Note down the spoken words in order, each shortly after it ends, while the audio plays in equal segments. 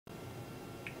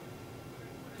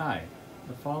Hi,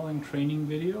 the following training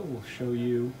video will show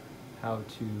you how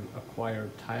to acquire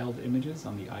tiled images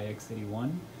on the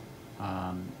IX81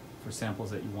 for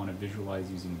samples that you want to visualize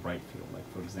using brightfield, like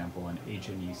for example an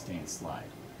H&E stained slide.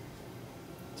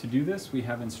 To do this, we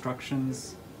have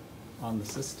instructions on the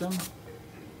system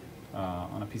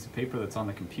on a piece of paper that's on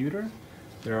the computer.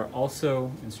 There are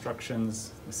also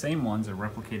instructions, the same ones are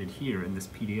replicated here in this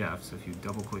PDF, so if you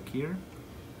double click here,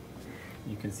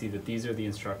 you can see that these are the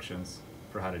instructions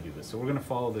for how to do this. So we're going to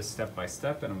follow this step by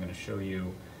step, and I'm going to show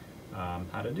you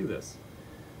how to do this.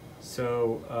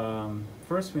 So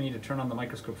first we need to turn on the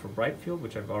microscope for brightfield,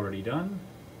 which I've already done,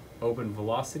 open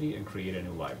velocity, and create a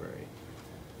new library.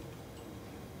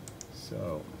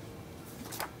 So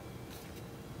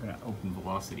I'm going to open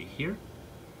velocity here.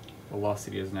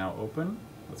 Velocity is now open.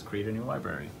 Let's create a new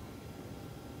library.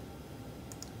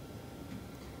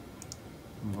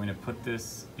 I'm going to put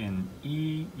this in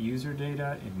user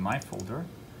data in my folder,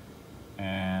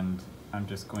 and I'm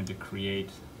just going to create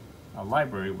a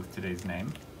library with today's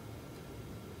name,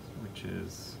 which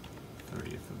is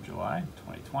 30th of July,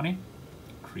 2020.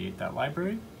 Create that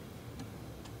library.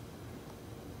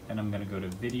 And I'm going to go to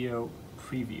video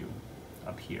preview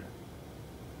up here.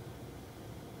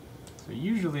 So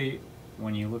usually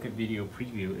when you look at video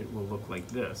preview, it will look like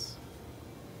this.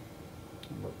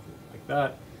 It'll look like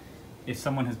that. If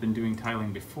someone has been doing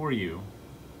tiling before you,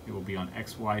 it will be on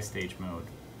XY stage mode,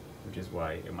 which is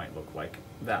why it might look like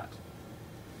that.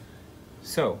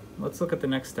 So let's look at the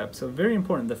next step. So very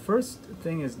important, the first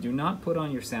thing is do not put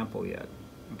on your sample yet,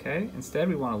 okay? Instead,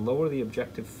 we want to lower the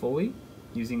objective fully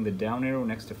using the down arrow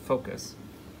next to focus.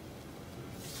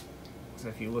 So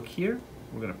if you look here,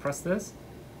 we're going to press this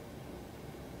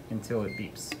until it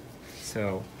beeps.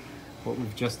 So what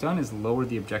we've just done is lower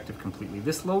the objective completely.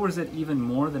 This lowers it even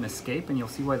more than escape, and you'll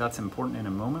see why that's important in a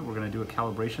moment. We're going to do a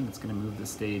calibration that's going to move the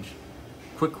stage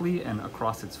quickly and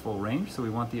across its full range. So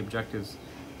we want the objectives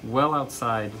well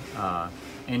outside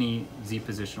any Z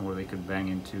position where they could bang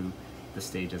into the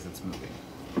stage as it's moving.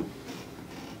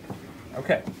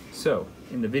 Okay, so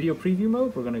in the video preview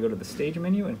mode, we're going to go to the stage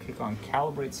menu and click on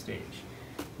Calibrate Stage.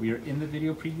 We are in the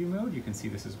video preview mode. You can see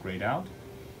this is grayed out.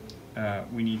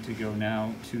 We need to go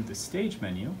now to the stage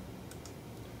menu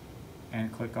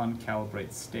and click on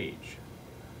Calibrate Stage,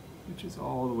 which is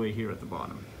all the way here at the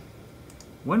bottom.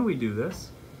 When we do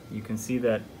this, you can see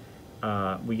that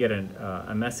we get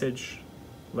a message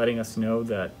letting us know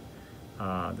that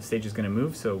the stage is going to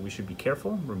move, so we should be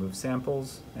careful, remove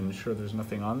samples, and ensure there's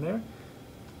nothing on there.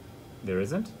 There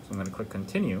isn't, so I'm going to click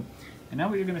Continue. And now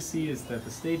what you're going to see is that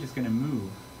the stage is going to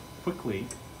move quickly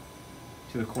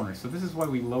to the corner. So this is why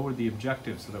we lowered the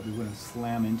objective, so that we wouldn't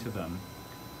slam into them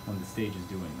when the stage is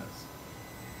doing this.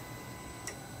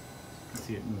 You can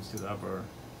see it moves to the upper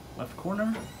left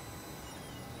corner,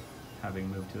 having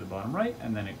moved to the bottom right,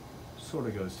 and then it sort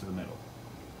of goes to the middle.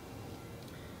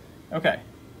 Okay,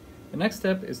 the next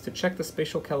step is to check the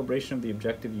spatial calibration of the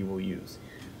objective you will use.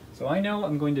 So I know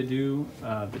I'm going to do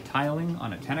the tiling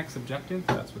on a 10x objective.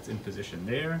 That's what's in position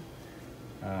there.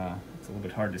 It's a little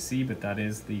bit hard to see, but that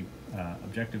is the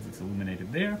objective that's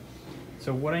illuminated there.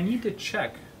 So what I need to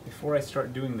check before I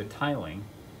start doing the tiling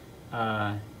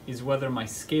is whether my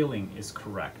scaling is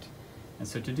correct. And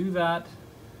so to do that,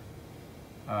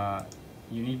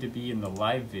 you need to be in the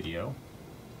live video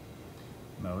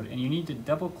mode, and you need to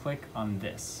double click on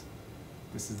this.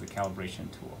 This is the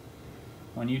calibration tool.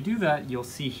 When you do that, you'll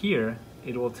see here,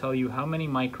 it will tell you how many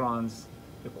microns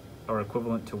are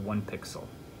equivalent to 1 pixel.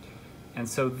 And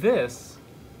so this,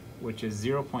 which is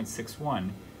 0.61,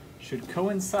 should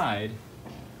coincide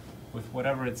with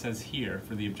whatever it says here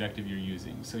for the objective you're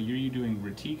using. So you're doing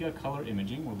Retiga color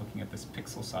imaging. We're looking at this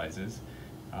pixel sizes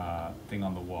thing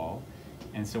on the wall.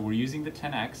 And so we're using the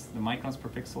 10x. The microns per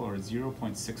pixel are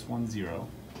 0.610.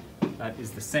 That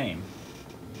is the same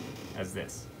as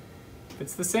this. If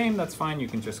it's the same, that's fine. You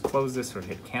can just close this or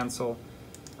hit cancel.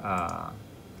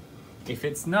 If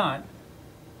it's not,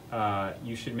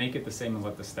 you should make it the same and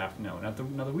let the staff know. Now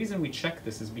the reason we check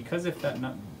this is because if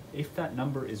that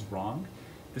number is wrong,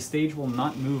 the stage will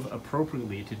not move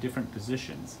appropriately to different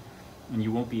positions, and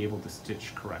you won't be able to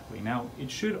stitch correctly. Now, it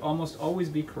should almost always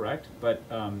be correct, but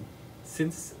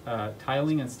since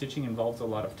tiling and stitching involves a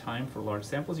lot of time for large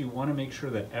samples, you want to make sure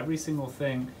that every single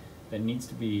thing that needs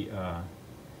to be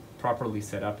properly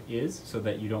set up is, so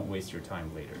that you don't waste your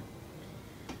time later.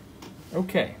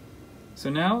 Okay. So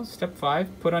now, step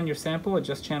 5, put on your sample,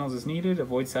 adjust channels as needed,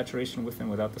 avoid saturation with and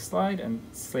without the slide, and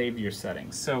save your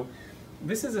settings. So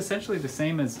this is essentially the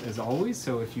same as always.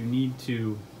 So if you need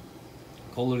to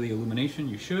color the illumination,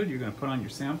 you should. You're going to put on your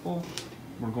sample.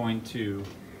 We're going to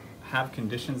have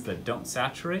conditions that don't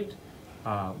saturate.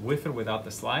 with or without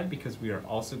the slide, because we are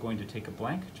also going to take a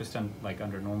blank, just like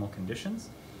under normal conditions.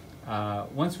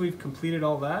 Once we've completed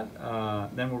all that,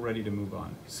 then we're ready to move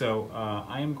on. So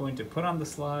I am going to put on the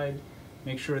slide,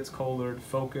 make sure it's colored,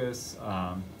 focus,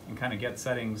 and kind of get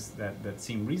settings that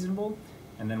seem reasonable,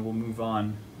 and then we'll move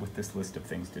on with this list of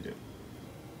things to do.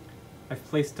 I've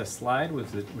placed a slide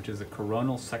which is a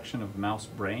coronal section of mouse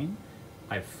brain.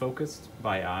 I've focused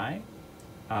by eye.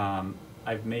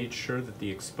 I've made sure that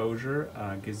the exposure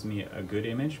gives me a good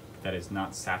image that is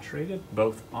not saturated,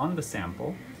 both on the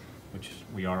sample, which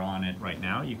we are on it right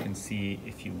now. You can see,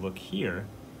 if you look here,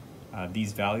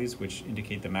 these values, which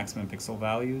indicate the maximum pixel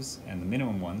values, and the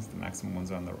minimum ones, the maximum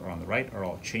ones are on the right, are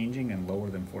all changing and lower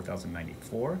than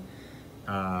 4094.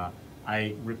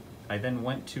 I then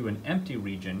went to an empty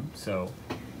region, so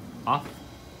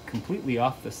completely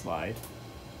off the slide,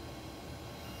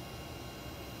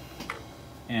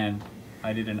 and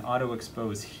I did an auto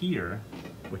expose here,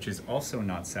 which is also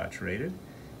not saturated,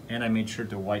 and I made sure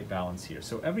to white balance here.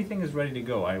 So everything is ready to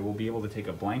go. I will be able to take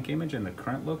a blank image in the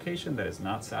current location that is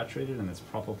not saturated and is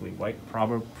properly white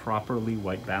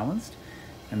balanced,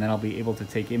 and then I'll be able to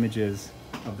take images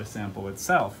of the sample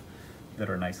itself that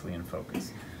are nicely in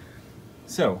focus.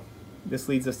 So this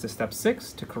leads us to step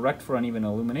 6. To correct for uneven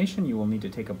illumination, you will need to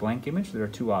take a blank image. There are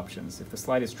two options. If the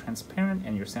slide is transparent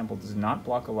and your sample does not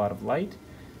block a lot of light,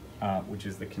 which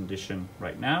is the condition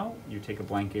right now, you take a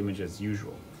blank image as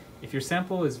usual. If your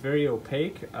sample is very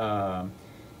opaque and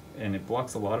it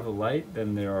blocks a lot of the light,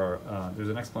 then there's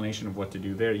an explanation of what to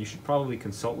do there. You should probably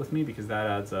consult with me, because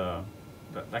that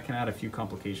can add a few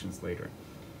complications later.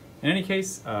 In any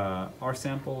case, our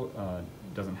sample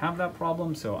doesn't have that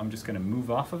problem, so I'm just going to move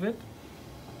off of it.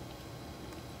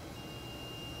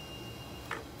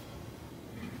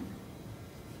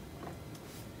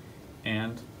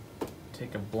 And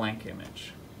take a blank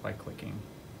image by clicking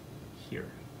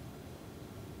here.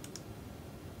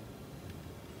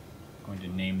 I'm going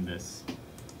to name this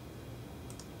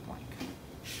blank.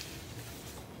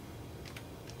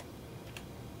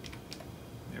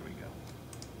 There we go.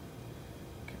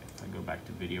 Okay, if I go back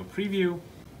to video preview,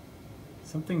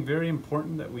 something very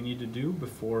important that we need to do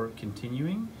before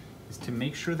continuing is to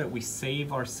make sure that we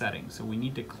save our settings. So we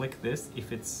need to click this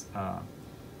if it's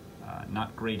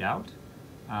not grayed out,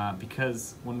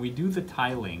 because when we do the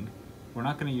tiling, we're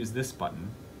not going to use this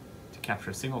button to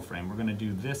capture a single frame. We're going to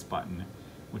do this button,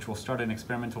 which will start an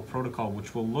experimental protocol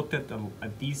which will look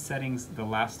at these settings the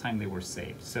last time they were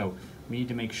saved. So we need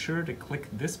to make sure to click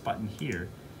this button here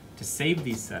to save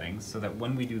these settings, so that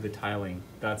when we do the tiling,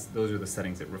 those are the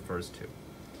settings it refers to.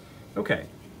 Okay,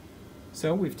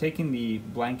 so we've taken the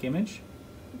blank image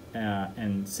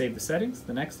and saved the settings.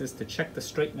 The next is to check the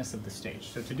straightness of the stage.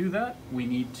 So to do that, we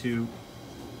need to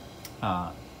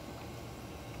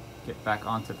get back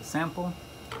onto the sample.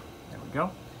 There we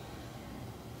go.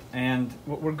 And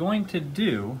what we're going to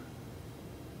do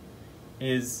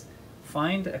is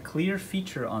find a clear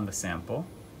feature on the sample,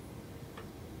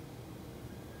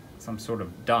 some sort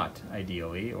of dot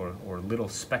ideally, or little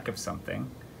speck of something.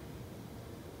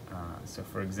 So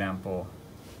for example,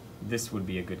 this would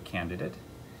be a good candidate.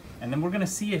 And then we're going to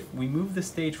see if we move the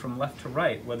stage from left to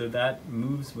right, whether that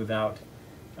moves without,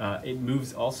 it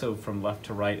moves also from left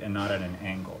to right and not at an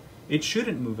angle. It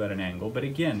shouldn't move at an angle, but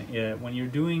again, when you're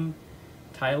doing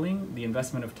tiling, the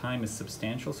investment of time is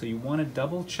substantial, so you want to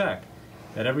double check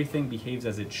that everything behaves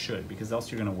as it should, because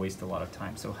else you're going to waste a lot of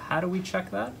time. So how do we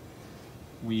check that?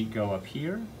 We go up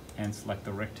here and select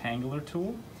the rectangular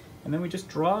tool, and then we just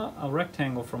draw a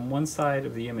rectangle from one side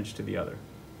of the image to the other,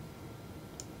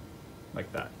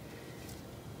 like that.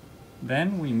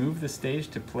 Then we move the stage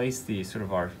to place the sort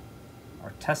of our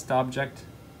test object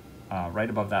right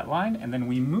above that line, and then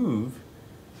we move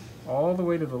all the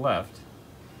way to the left,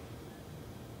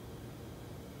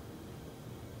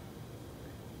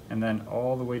 and then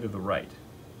all the way to the right.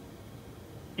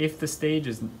 If the stage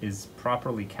is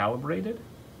properly calibrated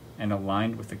and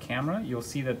aligned with the camera, you'll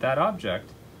see that that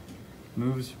object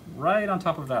moves right on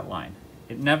top of that line.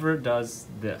 It never does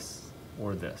this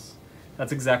or this.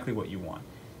 That's exactly what you want.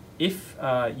 If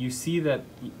you see that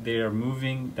they are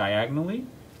moving diagonally,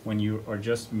 when you are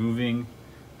just moving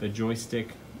the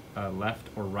joystick left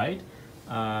or right,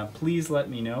 please let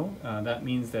me know. That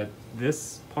means that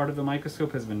this part of the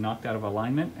microscope has been knocked out of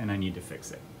alignment and I need to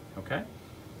fix it, okay?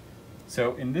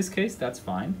 So in this case, that's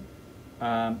fine.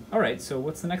 All right, so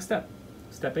what's the next step?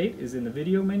 Step 8 is in the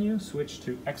video menu, switch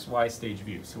to XY stage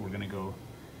view. So we're gonna go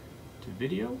to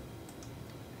video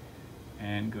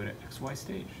and go to XY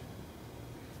stage.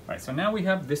 All right, so now we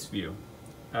have this view.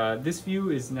 This view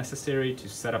is necessary to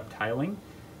set up tiling.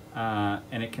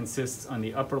 and it consists on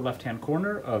the upper left-hand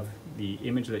corner of the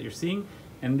image that you're seeing,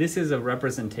 and this is a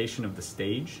representation of the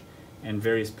stage and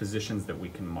various positions that we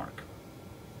can mark.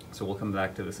 So we'll come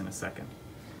back to this in a second.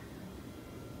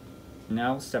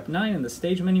 Now, step 9 in the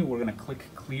stage menu, we're going to click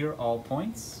Clear All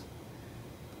Points.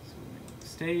 So we're going to go to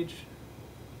Stage,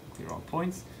 Clear All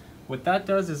Points. What that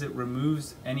does is it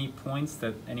removes any points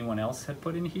that anyone else had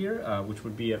put in here, which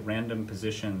would be at random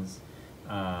positions.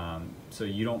 So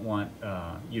you don't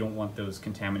want those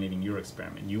contaminating your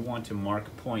experiment. You want to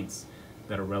mark points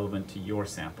that are relevant to your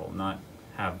sample, not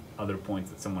have other points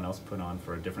that someone else put on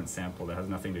for a different sample that has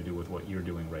nothing to do with what you're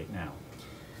doing right now.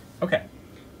 Okay,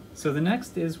 so the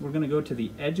next is we're going to go to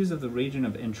the edges of the region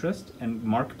of interest and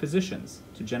mark positions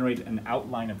to generate an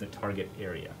outline of the target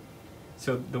area.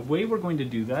 So the way we're going to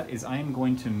do that is I am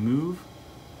going to move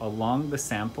along the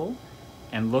sample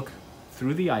and look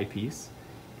through the eyepiece,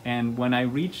 and when I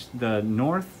reach the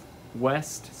north,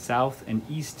 west, south, and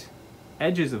east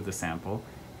edges of the sample,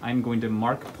 I'm going to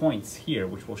mark points here,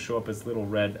 which will show up as little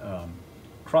red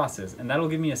crosses, and that'll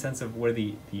give me a sense of where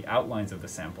the outlines of the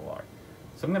sample are.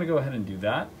 So I'm going to go ahead and do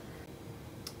that.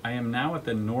 I am now at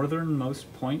the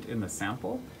northernmost point in the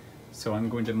sample, so I'm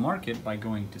going to mark it by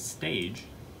going to Stage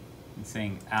and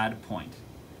saying Add Point.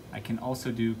 I can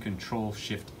also do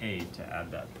Control-Shift-A to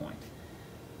add that point.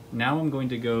 Now I'm going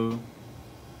to go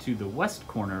to the west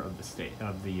corner of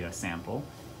the sample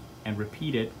and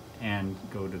repeat it, and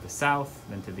go to the south,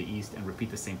 then to the east, and repeat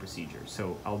the same procedure.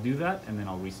 So I'll do that, and then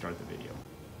I'll restart the video.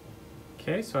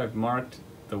 Okay, so I've marked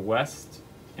the west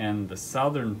and the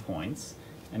southern points,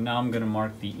 and now I'm going to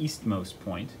mark the eastmost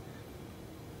point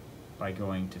by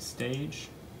going to Stage,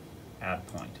 Add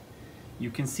Point.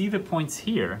 You can see the points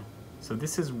here, so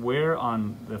this is where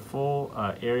on the full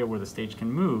area where the stage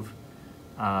can move,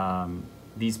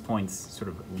 these points sort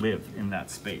of live in that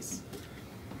space.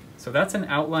 So that's an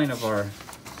outline of our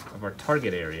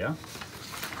target area.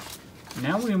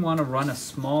 Now we want to run a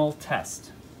small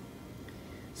test.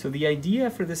 So the idea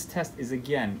for this test is,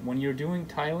 again, when you're doing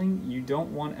tiling, you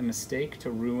don't want a mistake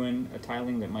to ruin a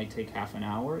tiling that might take half an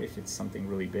hour if it's something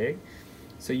really big.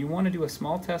 So you want to do a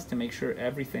small test to make sure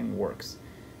everything works.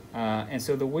 And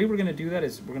so the way we're going to do that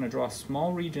is we're going to draw a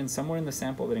small region somewhere in the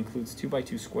sample that includes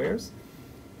 2x2 squares.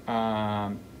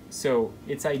 So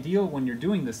it's ideal when you're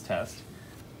doing this test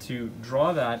to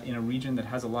draw that in a region that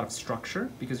has a lot of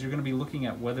structure, because you're going to be looking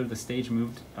at whether the stage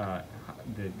moved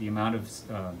the amount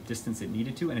of distance it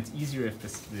needed to, and it's easier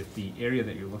if the area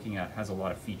that you're looking at has a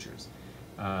lot of features.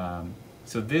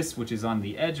 So this, which is on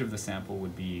the edge of the sample,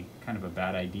 would be kind of a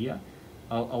bad idea.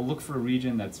 I'll look for a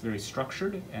region that's very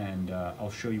structured, and I'll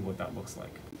show you what that looks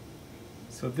like.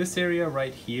 So this area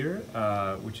right here,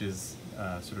 which is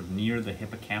sort of near the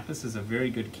hippocampus, is a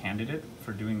very good candidate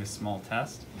for doing this small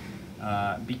test.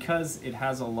 Because it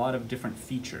has a lot of different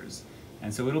features,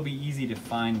 and so it'll be easy to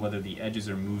find whether the edges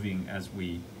are moving as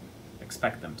we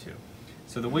expect them to.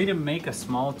 So the way to make a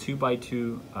small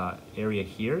 2x2 area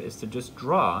here is to just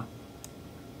draw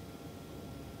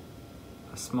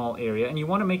a small area, and you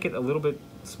want to make it a little bit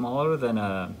smaller than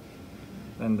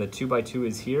the 2x2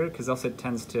 is here, because else it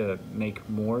tends to make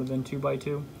more than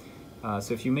 2x2.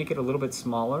 So if you make it a little bit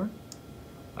smaller,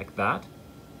 like that,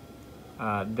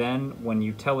 then when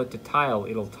you tell it to tile,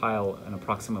 it'll tile an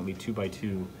approximately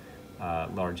 2x2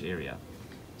 large area.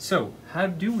 So how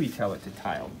do we tell it to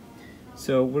tile?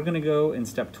 So we're going to go in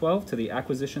step 12 to the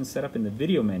acquisition setup in the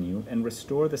video menu and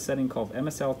restore the setting called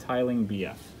MSL Tiling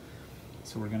BF.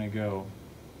 So we're going to go,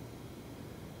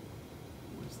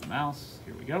 where's the mouse?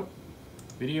 Here we go.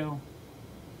 Video,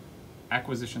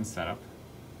 acquisition setup.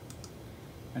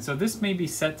 And so this may be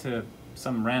set to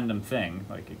some random thing,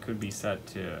 like it could be set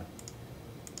to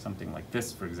something like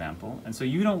this, for example. And so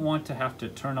you don't want to have to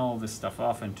turn all this stuff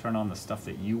off and turn on the stuff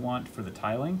that you want for the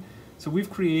tiling. So we've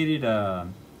created a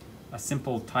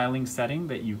simple tiling setting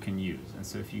that you can use. And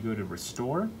so if you go to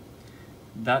Restore,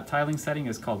 that tiling setting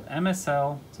is called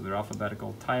MSL, so they're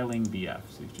alphabetical, Tiling BF.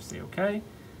 So you just say OK.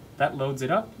 That loads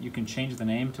it up. You can change the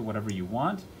name to whatever you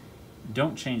want.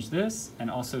 Don't change this,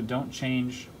 and also don't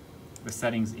change the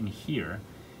settings in here.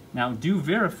 Now do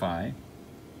verify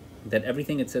that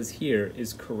everything it says here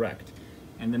is correct.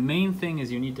 And the main thing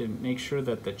is you need to make sure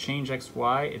that the change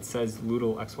XY, it says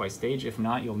Loodle XY stage. If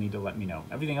not, you'll need to let me know.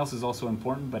 Everything else is also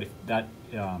important, but if that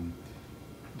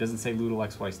doesn't say Loodle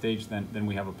XY stage, then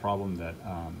we have a problem that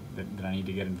I need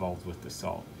to get involved with to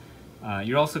solve.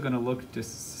 You're also going to look to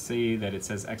see that it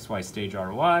says XY stage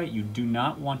ROI. You do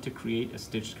not want to create a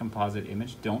stitched composite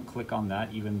image. Don't click on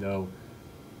that, even though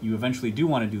you eventually do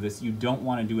want to do this. You don't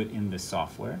want to do it in this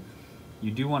software. You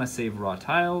do want to save raw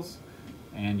tiles,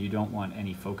 and you don't want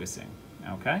any focusing,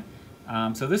 okay?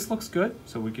 So this looks good,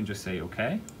 so we can just say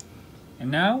okay. And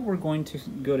now we're going to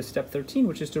go to step 13,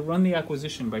 which is to run the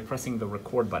acquisition by pressing the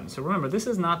record button. So remember, this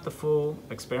is not the full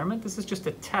experiment. This is just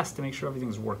a test to make sure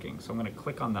everything's working. So I'm going to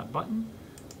click on that button.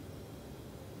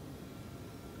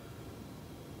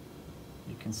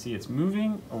 You can see it's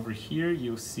moving. Over here,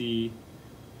 you'll see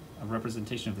a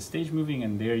representation of the stage moving,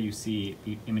 and there you see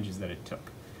the images that it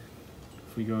took.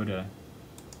 If we go to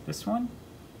this one,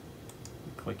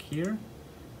 we click here,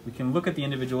 we can look at the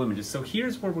individual images. So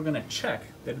here's where we're going to check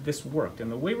that this worked.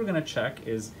 And the way we're going to check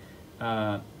is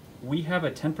we have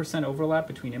a 10% overlap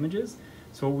between images.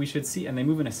 So what we should see, and they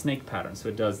move in a snake pattern. So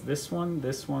it does this one,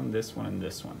 this one, this one, and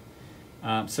this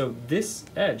one. So this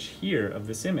edge here of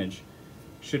this image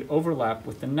should overlap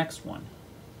with the next one.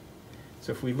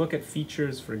 So if we look at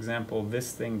features, for example,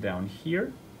 this thing down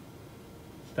here,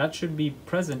 that should be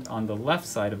present on the left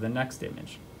side of the next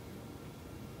image.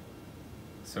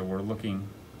 So we're looking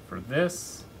for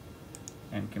this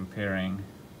and comparing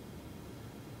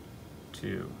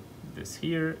to this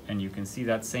here, and you can see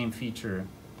that same feature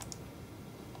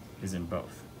is in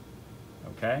both,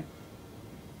 okay?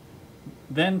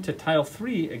 Then to tile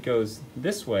 3, it goes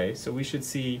this way, so we should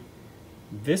see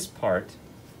this part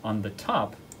on the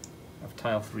top of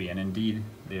tile 3, and indeed,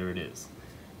 there it is.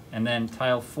 And then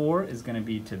tile 4 is going to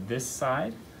be to this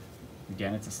side.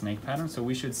 Again, it's a snake pattern, so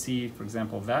we should see, for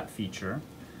example, that feature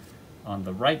on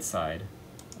the right side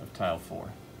of tile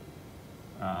 4.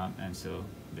 And so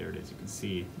there it is. You can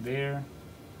see there.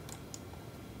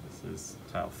 This is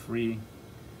tile 3.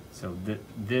 So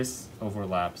this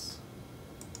overlaps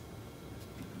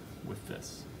with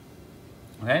this.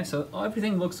 Okay, so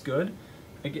everything looks good.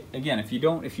 Again,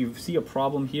 if you see a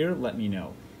problem here, let me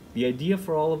know. The idea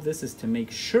for all of this is to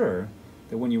make sure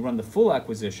that when you run the full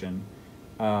acquisition,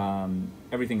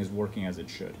 everything is working as it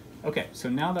should. Okay, so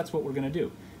now that's what we're going to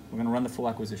do. We're going to run the full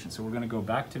acquisition. So we're going to go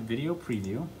back to video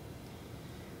preview,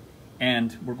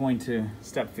 and we're going to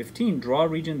step 15, draw a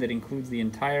region that includes the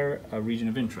entire region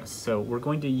of interest. So we're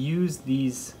going to use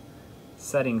these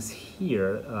settings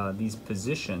here, these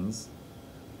positions,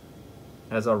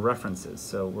 as our references.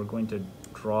 So we're going to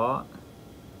draw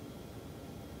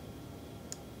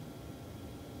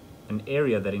an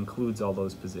area that includes all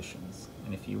those positions.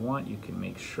 And if you want, you can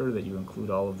make sure that you include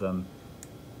all of them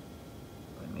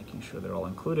by making sure they're all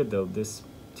included, though this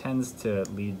tends to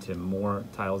lead to more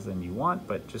tiles than you want,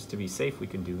 but just to be safe, we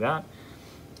can do that.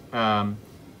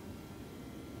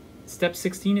 Step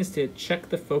 16 is to check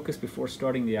the focus before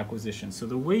starting the acquisition. So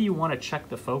the way you want to check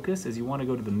the focus is you want to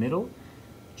go to the middle,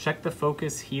 check the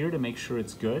focus here to make sure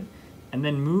it's good, and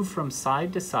then move from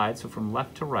side to side, so from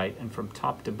left to right and from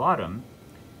top to bottom,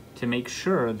 to make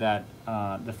sure that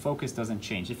the focus doesn't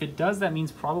change. If it does, that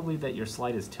means probably that your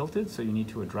slide is tilted, so you need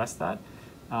to address that.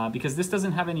 Because this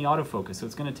doesn't have any autofocus, so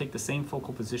it's going to take the same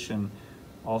focal position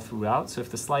all throughout. So if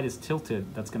the slide is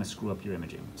tilted, that's going to screw up your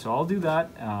imaging. So I'll do that,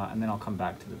 and then I'll come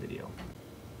back to the video.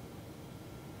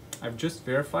 I've just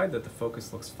verified that the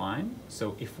focus looks fine.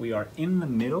 So if we are in the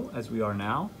middle, as we are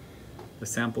now, the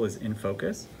sample is in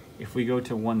focus. If we go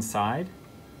to one side,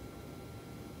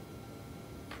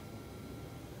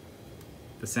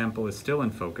 the sample is still in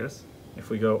focus.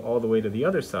 If we go all the way to the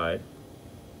other side,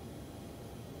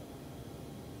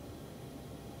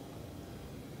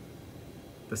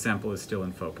 the sample is still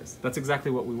in focus. That's exactly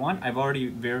what we want. I've already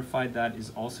verified that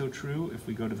is also true if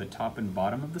we go to the top and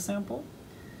bottom of the sample.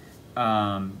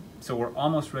 So we're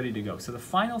almost ready to go. So the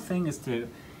final thing is to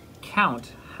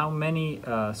count how many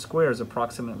squares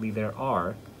approximately there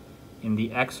are in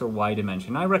the X or Y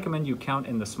dimension. I recommend you count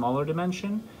in the smaller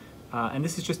dimension, and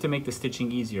this is just to make the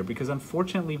stitching easier, because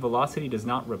unfortunately Velocity does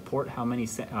not report how many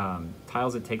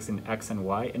tiles it takes in X and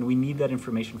Y, and we need that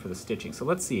information for the stitching. So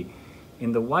let's see.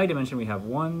 In the Y dimension, we have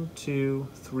 1, 2,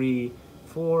 3,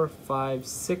 4, 5,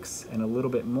 6, and a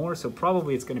little bit more. So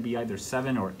probably it's going to be either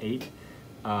 7 or 8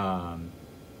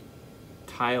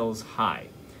 tiles high.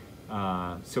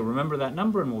 So remember that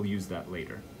number, and we'll use that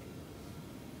later.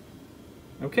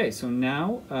 Okay, so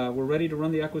now we're ready to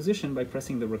run the acquisition by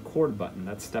pressing the record button.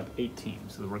 That's step 18.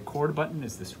 So the record button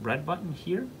is this red button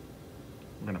here.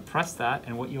 We're going to press that,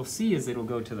 and what you'll see is it'll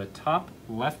go to the top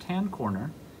left-hand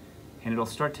corner, and it'll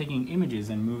start taking images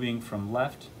and moving from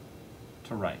left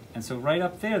to right. And so right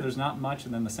up there, there's not much,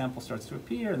 and then the sample starts to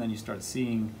appear, and then you start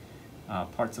seeing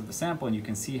parts of the sample, and you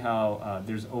can see how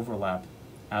there's overlap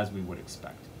as we would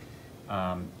expect.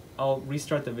 I'll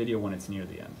restart the video when it's near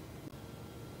the end.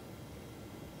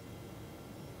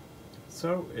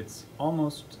 So it's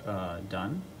almost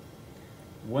done.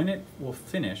 When it will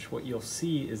finish, what you'll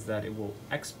see is that it will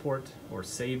export or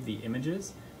save the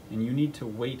images, and you need to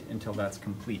wait until that's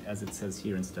complete, as it says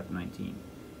here in step 19.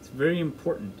 It's very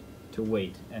important to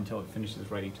wait until it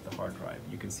finishes writing to the hard drive.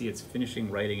 You can see it's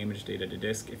finishing writing image data to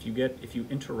disk. If you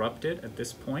interrupt it at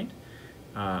this point,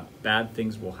 bad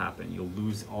things will happen. You'll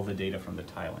lose all the data from the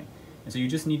tiling. And so you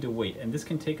just need to wait. And this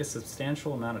can take a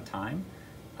substantial amount of time,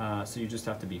 so you just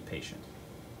have to be patient.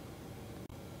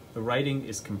 The writing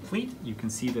is complete. You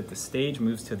can see that the stage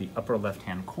moves to the upper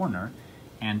left-hand corner,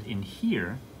 and in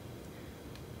here,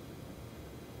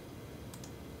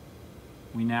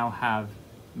 we now have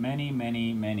many,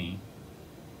 many, many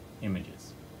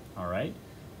images, all right?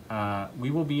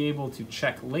 We will be able to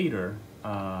check later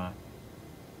by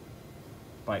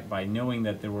knowing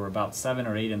that there were about 7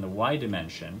 or 8 in the Y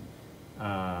dimension,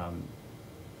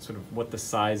 sort of what the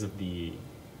size of the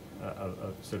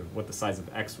what the size of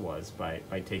X was by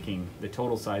taking the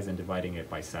total size and dividing it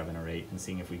by 7 or 8 and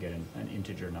seeing if we get an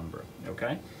integer number,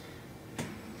 okay?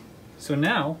 So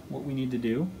now what we need to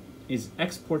do is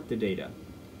export the data.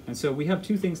 And so we have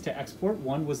 2 things to export.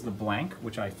 One was the blank,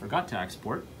 which I forgot to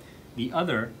export. The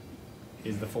other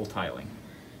is the full tiling.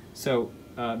 So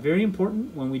very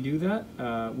important when we do that,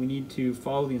 we need to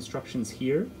follow the instructions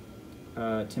here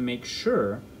to make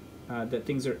sure that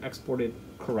things are exported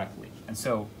correctly. And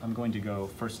so I'm going to go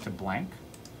first to blank.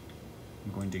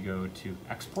 I'm going to go to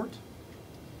export.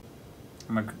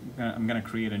 I'm going to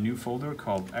create a new folder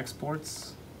called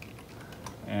exports,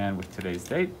 and with today's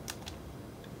date.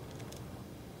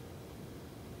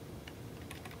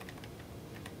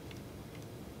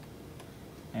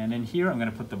 And in here, I'm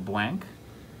going to put the blank,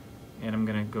 and I'm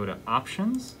going to go to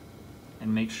options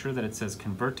and make sure that it says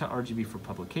convert to RGB for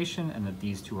publication and that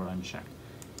these 2 are unchecked.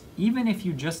 Even if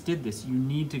you just did this, you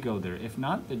need to go there. If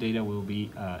not, the data will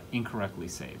be incorrectly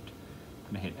saved.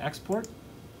 I'm going to hit export.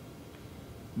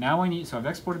 Now so I've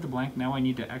exported the blank. Now I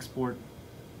need to export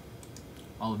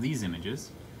all of these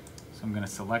images. So I'm going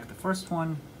to select the first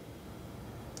one,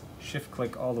 shift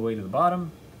click all the way to the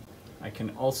bottom. I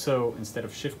can also, instead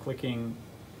of shift clicking,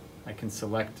 I can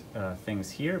select things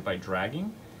here by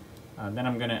dragging. Then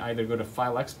I'm going to either go to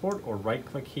File Export or right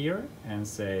click here and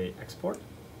say Export.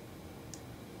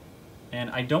 And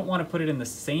I don't want to put it in the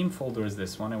same folder as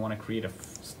this one. I want to create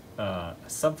a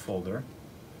subfolder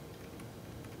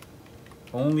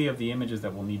only of the images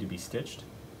that will need to be stitched.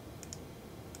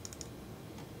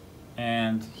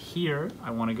 And here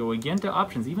I want to go again to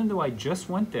options, even though I just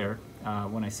went there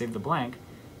when I saved the blank.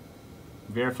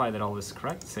 Verify that all this is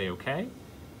correct, say OK.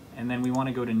 And then we want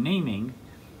to go to naming,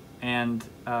 and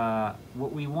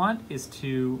what we want is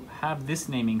to have this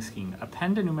naming scheme: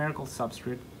 append a numerical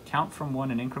subscript, count from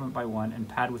 1 and increment by 1, and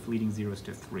pad with leading zeros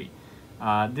to 3.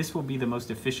 This will be the most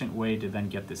efficient way to then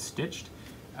get this stitched,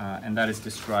 and that is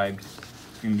described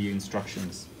in the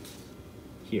instructions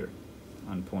here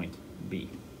on point B.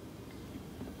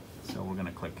 So we're going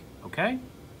to click OK,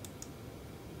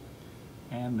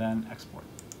 and then export.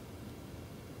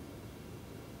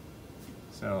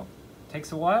 So it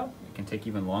takes a while. It can take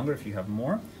even longer if you have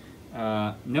more.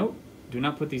 Note, do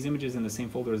not put these images in the same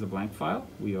folder as the blank file.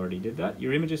 We already did that.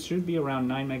 Your images should be around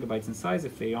 9 megabytes in size.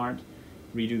 If they aren't,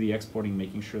 redo the exporting,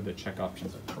 making sure the check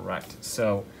options are correct.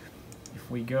 So if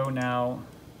we go now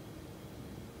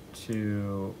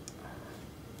to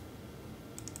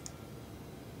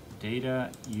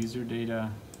data, user data,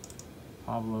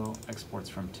 Pablo exports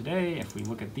from today. If we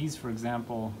look at these, for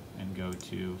example, and go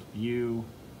to view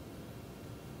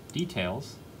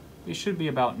details, they should be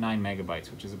about 9 megabytes,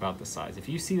 which is about the size. If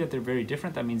you see that they're very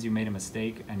different, that means you made a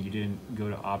mistake and you didn't go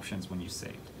to options when you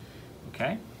saved.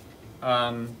 Okay?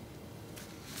 There's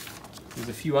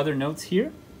a few other notes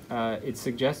here. It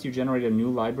suggests you generate a new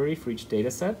library for each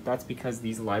data set. That's because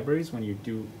these libraries, when you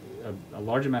do a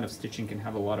large amount of stitching, can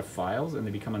have a lot of files and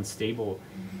they become unstable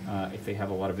if they have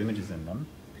a lot of images in them.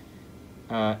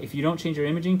 If you don't change your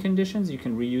imaging conditions, you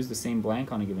can reuse the same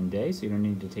blank on a given day, so you don't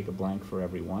need to take a blank for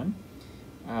every one.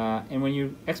 And when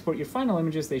you export your final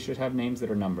images, they should have names that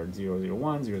are numbered,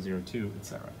 001, 002,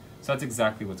 etc. So that's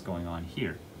exactly what's going on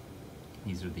here.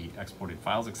 These are the exported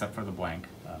files, except for the blank,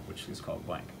 which is called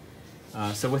blank.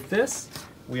 So with this,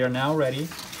 we are now ready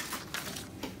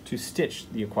to stitch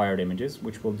the acquired images,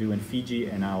 which we'll do in Fiji,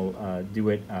 and I'll do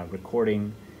it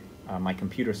recording my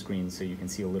computer screen so you can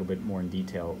see a little bit more in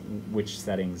detail which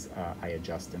settings I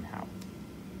adjust and how.